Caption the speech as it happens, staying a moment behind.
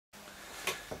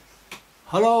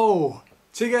Hello,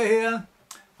 Tigger here.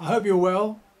 I hope you're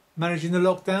well, managing the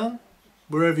lockdown,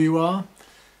 wherever you are.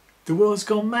 The world's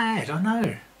gone mad, I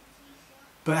know.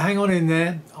 But hang on in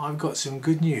there, I've got some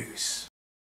good news.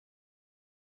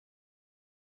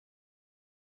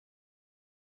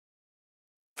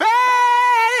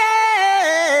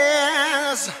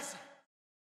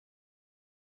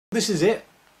 This is it,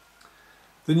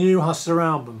 the new Hustler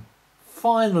album.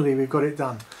 Finally we've got it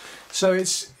done. So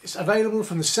it's available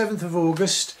from the 7th of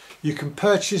August. You can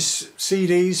purchase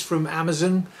CDs from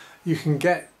Amazon. You can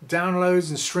get downloads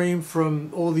and stream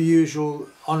from all the usual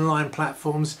online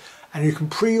platforms, and you can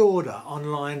pre-order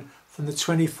online from the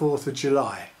 24th of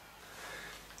July.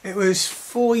 It was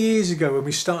 4 years ago when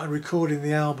we started recording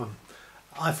the album.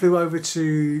 I flew over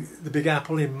to the Big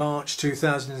Apple in March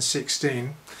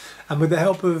 2016, and with the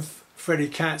help of Freddie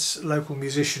Katz, local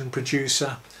musician and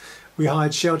producer, we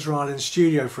hired Shelter Island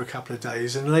Studio for a couple of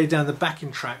days and laid down the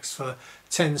backing tracks for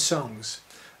 10 songs.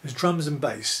 There's drums and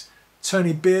bass.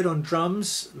 Tony Beard on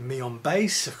drums, me on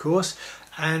bass of course,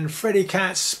 and Freddie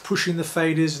Katz pushing the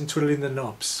faders and twiddling the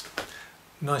knobs.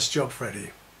 Nice job,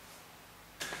 Freddie.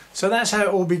 So that's how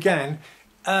it all began.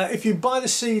 If you buy the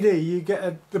CD, you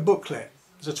get the booklet.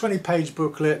 There's a 20-page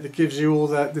booklet that gives you all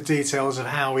the details of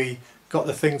how we got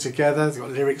the thing together. They've got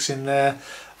lyrics in there,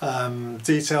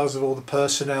 details of all the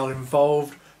personnel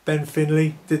involved. Ben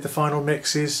Finley did the final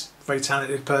mixes, very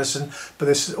talented person, but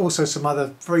there's also some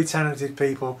other very talented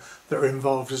people that are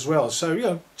involved as well. So, you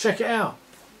know, check it out.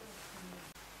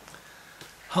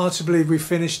 Hard to believe we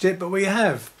finished it, but we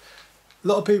have. A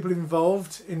lot of people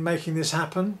involved in making this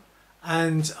happen,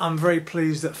 and I'm very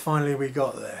pleased that finally we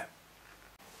got there.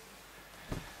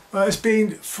 Well, it's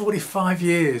been 45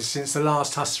 years since the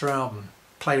last Hustler album,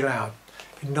 Play Loud,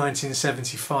 in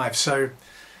 1975, so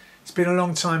it's been a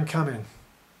long time coming.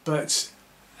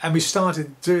 And we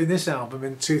started doing this album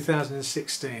in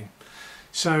 2016.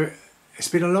 So it's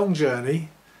been a long journey,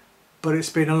 but it's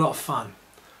been a lot of fun.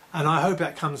 And I hope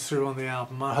that comes through on the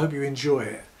album. I hope you enjoy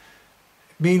it.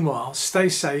 Meanwhile, stay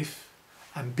safe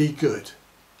and be good.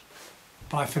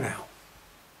 Bye for now.